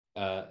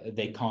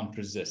they can't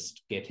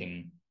resist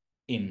getting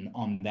in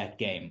on that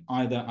game,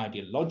 either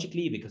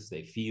ideologically because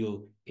they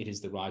feel it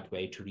is the right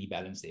way to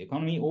rebalance the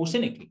economy, or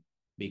cynically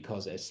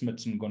because, as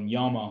Smithson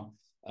Gonyama,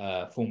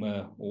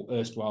 former or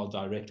erstwhile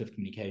director of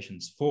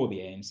communications for the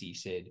ANC,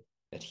 said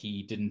that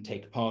he didn't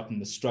take part in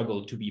the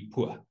struggle to be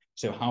poor.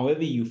 So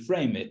however you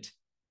frame it,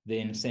 the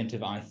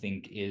incentive, I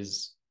think,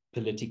 is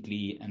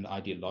politically and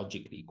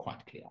ideologically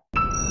quite clear.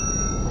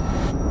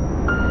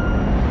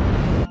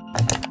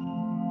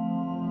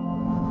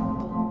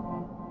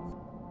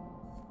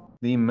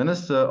 The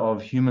Minister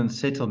of Human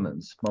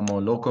Settlements,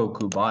 Mamoloko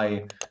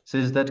Kubai,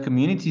 says that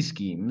community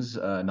schemes,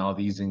 now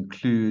these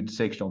include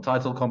sectional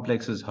title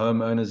complexes,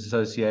 homeowners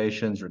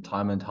associations,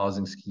 retirement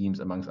housing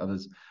schemes, amongst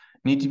others,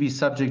 need to be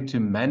subject to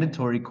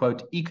mandatory,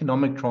 quote,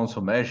 economic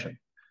transformation,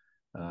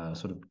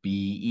 sort of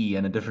BEE,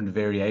 and a different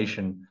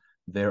variation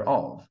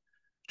thereof.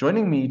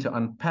 Joining me to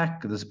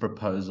unpack this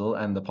proposal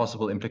and the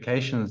possible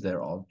implications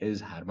thereof is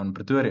Hermann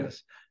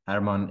Pretorius.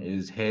 Hermann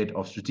is Head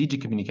of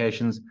Strategic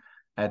Communications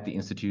at the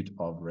Institute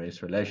of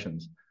Race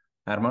Relations.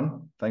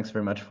 Hermann, thanks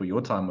very much for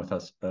your time with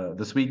us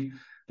this week.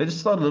 Let's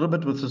start a little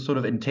bit with the sort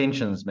of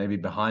intentions maybe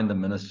behind the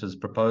minister's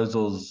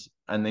proposals,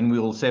 and then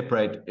we'll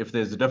separate if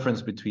there's a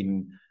difference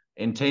between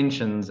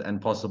intentions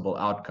and possible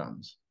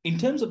outcomes. In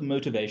terms of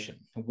motivation,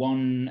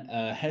 one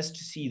has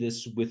to see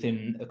this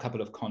within a couple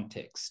of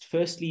contexts.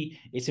 Firstly,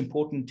 it's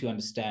important to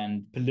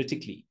understand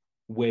politically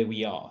where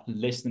we are,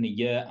 less than a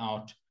year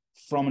out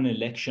from an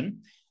election,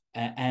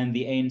 and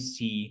the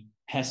ANC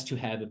has to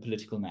have a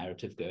political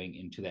narrative going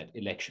into that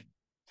election.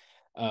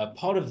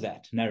 Part of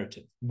that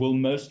narrative will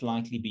most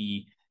likely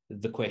be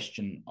the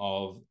question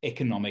of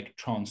economic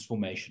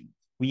transformation.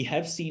 We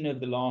have seen over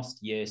the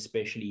last year,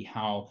 especially,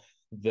 how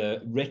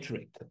the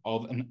rhetoric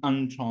of an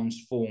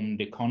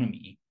untransformed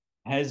economy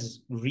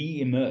has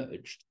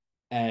re-emerged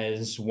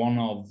as one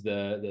of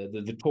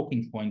the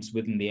talking points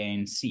within the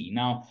ANC.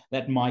 Now,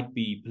 that might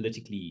be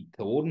politically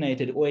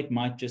coordinated, or it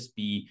might just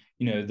be,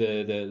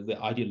 the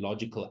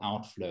ideological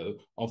outflow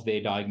of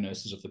their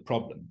diagnosis of the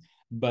problem.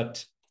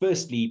 But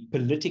firstly,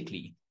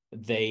 politically,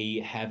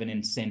 they have an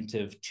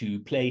incentive to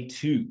play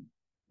to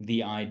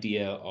the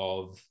idea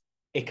of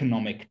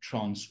economic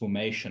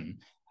transformation.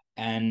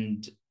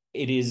 And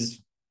it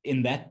is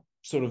in that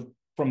sort of,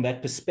 from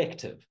that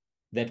perspective,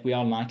 that we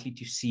are likely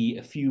to see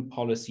a few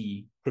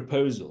policy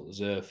proposals.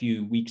 A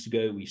few weeks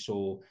ago, we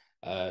saw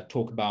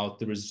talk about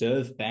the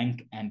Reserve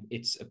Bank and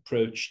its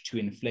approach to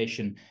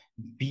inflation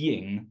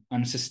being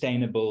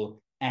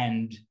unsustainable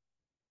and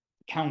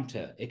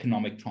counter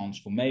economic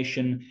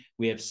transformation.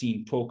 We have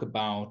seen talk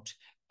about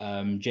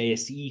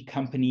JSE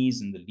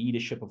companies and the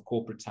leadership of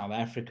corporate South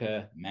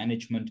Africa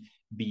management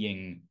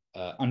being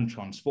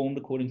untransformed,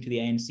 according to the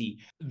ANC.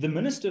 The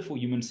Minister for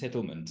Human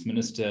Settlements,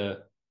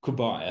 Minister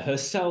Kubai,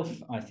 herself,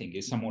 I think,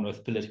 is someone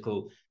with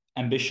political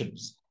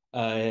ambitions.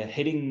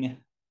 Heading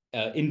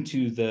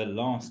into the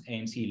last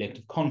ANC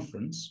elective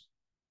conference,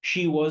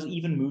 she was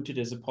even mooted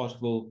as a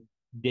possible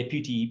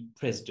deputy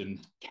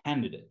president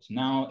candidate.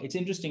 Now, it's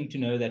interesting to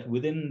know that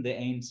within the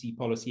ANC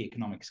policy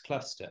economics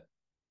cluster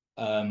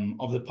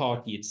of the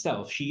party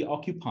itself, she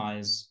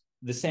occupies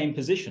the same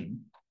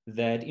position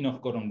that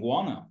Enoch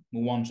Godongwana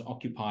once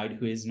occupied,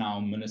 who is now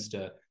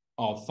Minister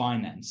of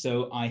Finance.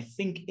 So I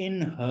think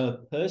in her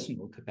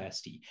personal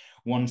capacity,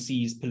 one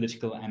sees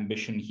political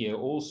ambition here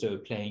also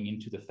playing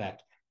into the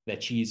fact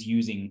that she is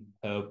using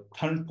her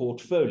current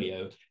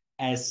portfolio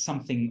as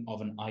something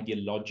of an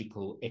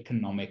ideological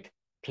economic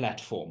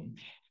platform.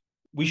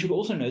 We should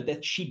also note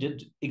that she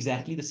did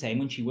exactly the same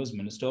when she was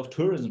Minister of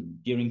Tourism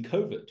during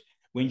COVID,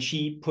 when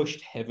she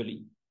pushed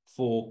heavily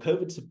for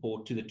COVID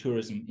support to the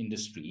tourism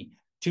industry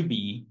to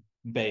be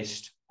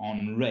based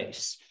on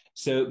race.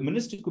 So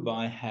Minister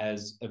Kubai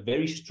has a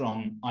very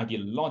strong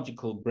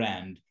ideological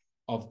brand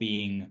of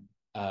being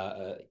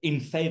in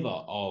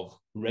favor of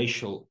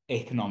racial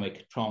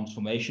economic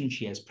transformation.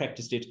 She has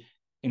practiced it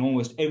in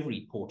almost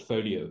every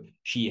portfolio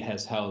she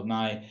has held. And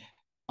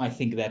I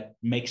think that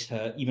makes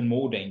her even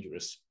more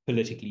dangerous,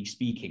 politically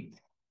speaking.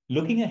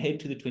 Looking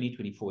ahead to the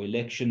 2024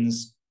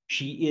 elections,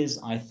 she is,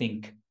 I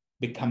think,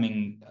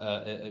 becoming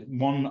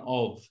one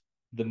of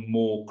the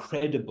more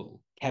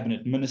credible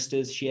cabinet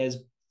ministers. She has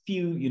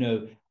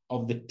few,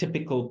 of the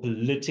typical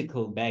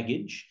political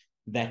baggage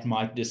that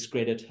might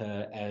discredit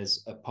her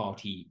as a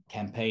party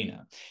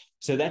campaigner.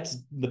 So that's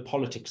the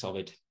politics of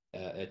it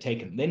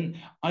taken. Then,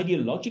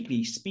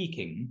 ideologically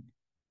speaking,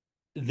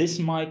 this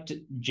might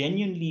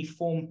genuinely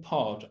form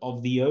part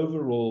of the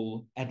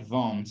overall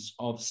advance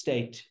of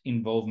state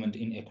involvement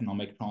in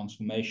economic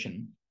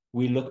transformation.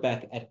 We look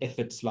back at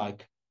efforts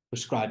like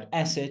prescribed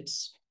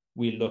assets.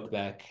 We look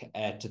back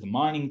at the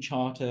mining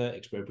charter,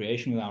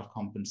 expropriation without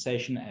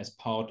compensation as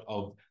part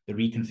of the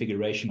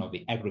reconfiguration of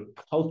the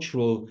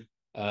agricultural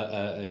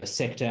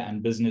sector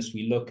and business.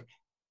 We look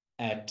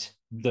at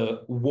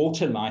the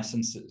water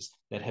licenses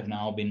that have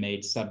now been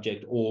made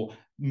subject or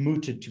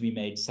mooted to be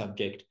made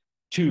subject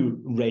to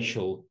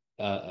racial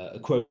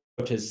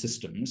quotas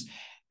systems.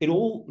 It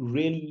all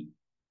really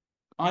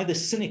either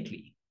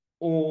cynically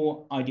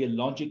or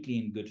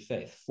ideologically in good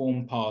faith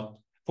forms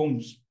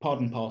part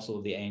and parcel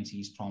of the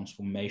ANC's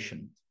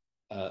transformation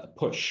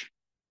push.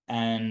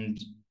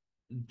 And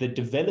the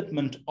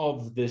development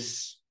of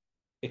this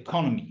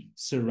economy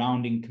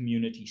surrounding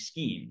community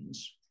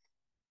schemes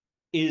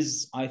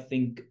is, I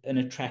think, an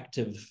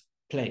attractive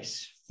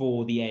place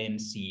for the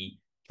ANC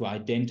to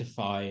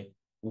identify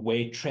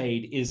where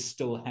trade is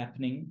still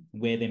happening,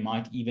 where there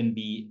might even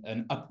be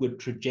an upward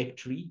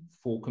trajectory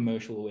for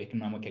commercial or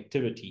economic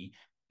activity.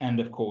 And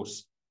of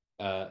course,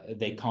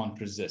 they can't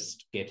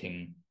resist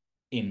getting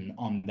in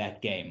on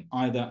that game,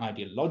 either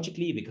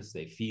ideologically because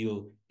they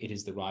feel it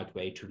is the right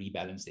way to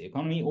rebalance the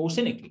economy, or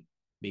cynically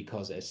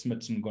because, as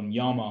Smithson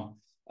Gonyama,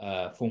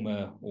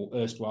 former or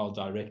erstwhile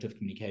director of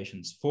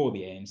communications for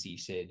the ANC,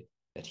 said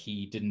that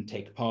he didn't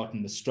take part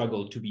in the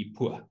struggle to be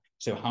poor.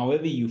 So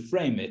however you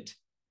frame it,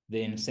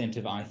 the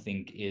incentive, I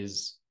think,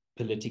 is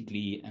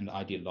politically and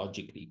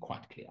ideologically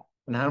quite clear.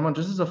 And Hermann,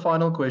 just as a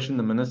final question,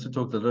 the minister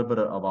talked a little bit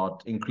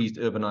about increased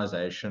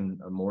urbanization,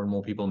 more and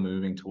more people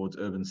moving towards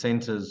urban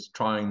centers,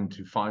 trying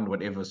to find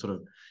whatever sort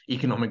of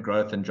economic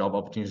growth and job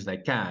opportunities they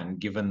can,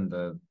 given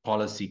the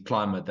policy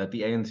climate that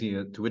the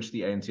ANC, to which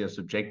the ANC has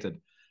subjected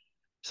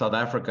South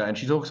Africa. And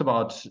she talks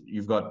about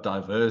you've got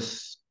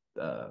diverse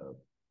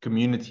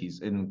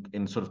communities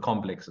in sort of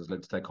complexes,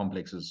 let's say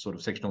complexes, sort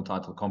of sectional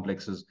title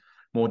complexes,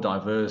 more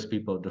diverse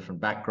people of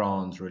different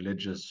backgrounds,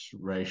 religious,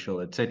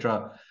 racial,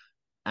 etc.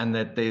 And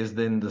that there's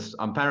then this,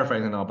 I'm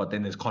paraphrasing now, but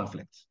then there's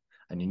conflict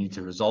and you need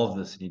to resolve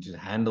this, and you need to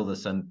handle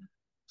this. And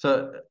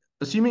so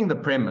assuming the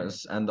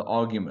premise and the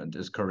argument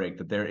is correct,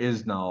 that there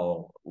is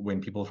now,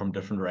 when people from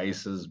different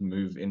races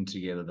move in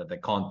together, that they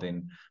can't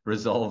then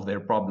resolve their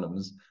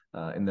problems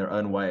in their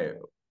own way.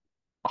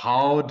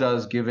 How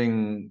does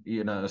giving,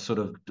 sort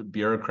of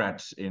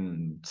bureaucrats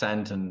in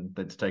Sandton,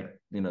 let's take,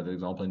 the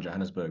example in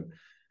Johannesburg,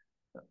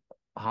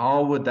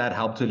 how would that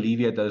help to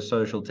alleviate those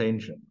social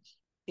tensions?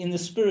 In the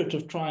spirit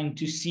of trying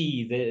to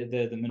see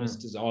the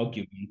minister's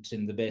argument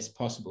in the best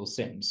possible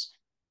sense,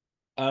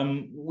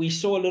 we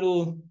saw a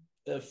little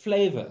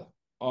flavor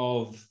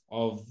of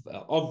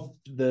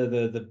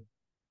the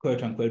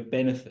quote unquote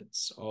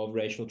benefits of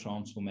racial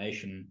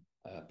transformation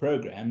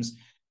programs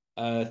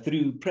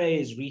through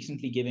praise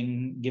recently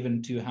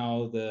given to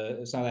how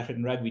the South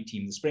African rugby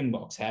team, the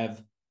Springboks,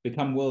 have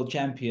become world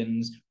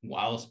champions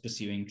whilst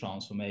pursuing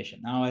transformation.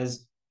 Now,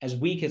 as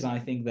weak as I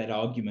think that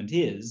argument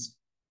is,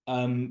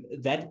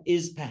 that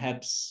is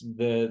perhaps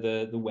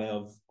the way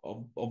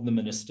of the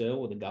minister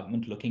or the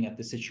government looking at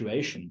the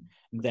situation,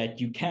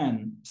 that you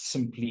can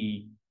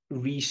simply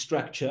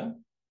restructure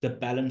the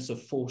balance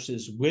of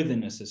forces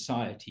within a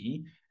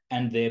society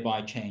and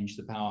thereby change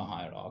the power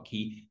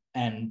hierarchy,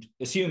 and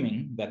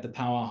assuming that the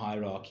power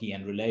hierarchy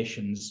and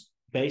relations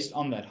based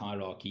on that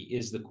hierarchy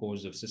is the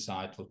cause of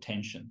societal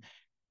tension.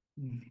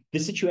 The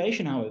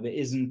situation, however,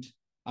 isn't,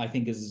 I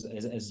think,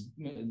 as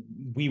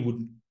we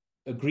would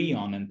agree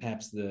on, and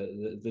perhaps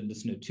the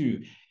listener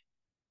too,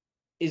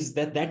 is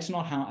that that's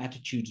not how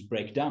attitudes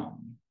break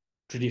down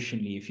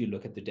traditionally. If you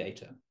look at the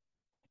data,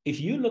 if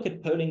you look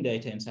at polling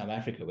data in South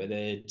Africa, whether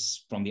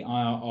it's from the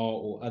IRR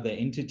or other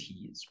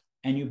entities,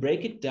 and you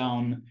break it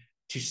down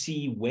to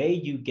see where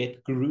you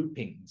get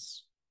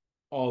groupings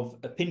of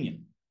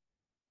opinion,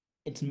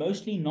 it's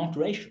mostly not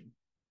racial,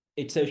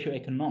 it's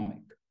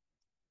socioeconomic.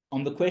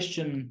 On the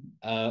question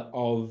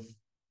of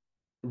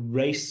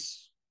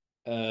race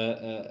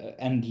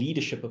and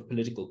leadership of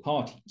political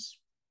parties,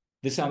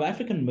 the South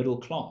African middle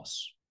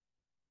class,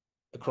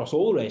 across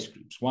all race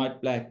groups,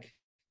 white, black,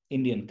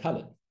 Indian,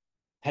 colored,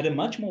 had a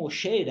much more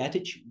shared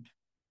attitude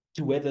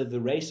to whether the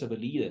race of a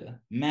leader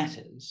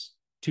matters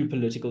to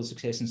political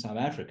success in South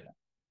Africa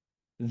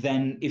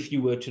than if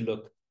you were to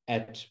look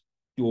at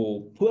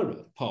your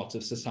poorer parts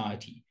of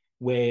society,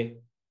 where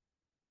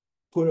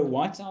poorer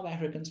white South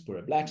Africans,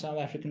 poorer black South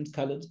Africans,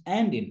 colored,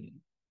 and Indian,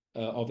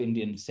 of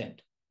Indian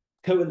descent,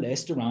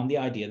 coalesced around the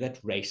idea that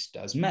race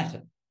does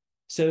matter.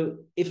 So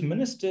if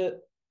Minister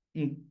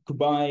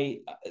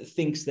Kubai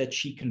thinks that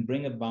she can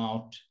bring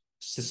about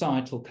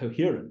societal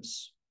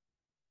coherence,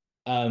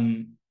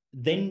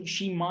 then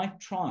she might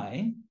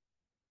try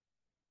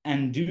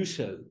and do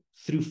so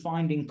through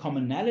finding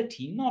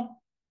commonality, not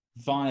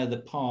via the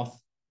path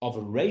of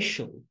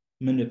racial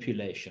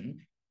manipulation,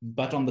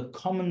 but on the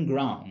common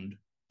ground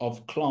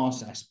of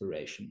class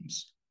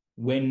aspirations.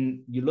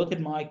 When you look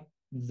at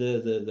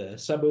the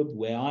suburb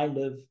where I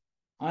live,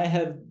 I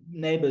have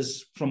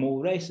neighbors from all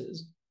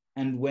races.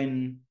 And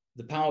when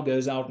the power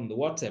goes out in the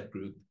WhatsApp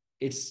group,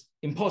 it's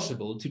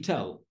impossible to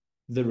tell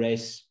the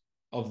race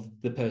of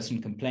the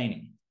person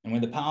complaining. And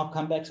when the power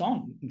comes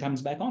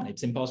back on,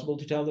 it's impossible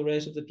to tell the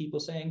race of the people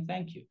saying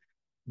thank you.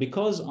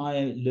 Because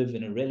I live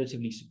in a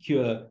relatively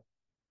secure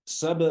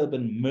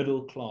suburban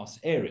middle class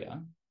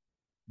area,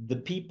 the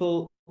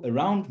people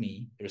around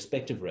me,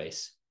 irrespective of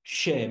race,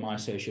 share my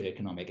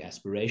socioeconomic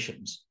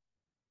aspirations.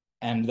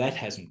 And that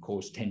hasn't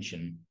caused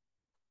tension.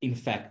 In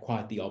fact,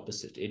 quite the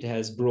opposite. It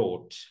has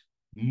brought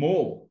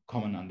more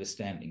common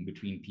understanding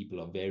between people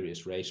of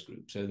various race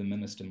groups. So the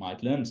minister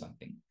might learn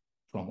something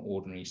from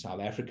ordinary South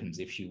Africans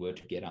if she were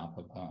to get out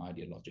of her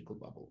ideological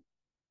bubble.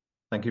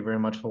 Thank you very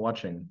much for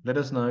watching. Let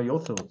us know your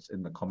thoughts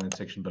in the comment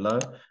section below.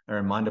 A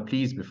reminder,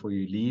 please, before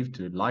you leave,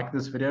 to like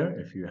this video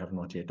if you have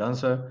not yet done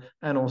so,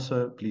 and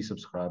also please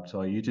subscribe to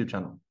our YouTube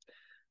channel.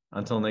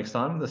 Until next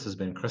time, this has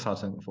been Chris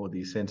Hattingh for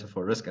the Center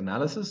for Risk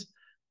Analysis.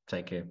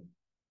 Take care.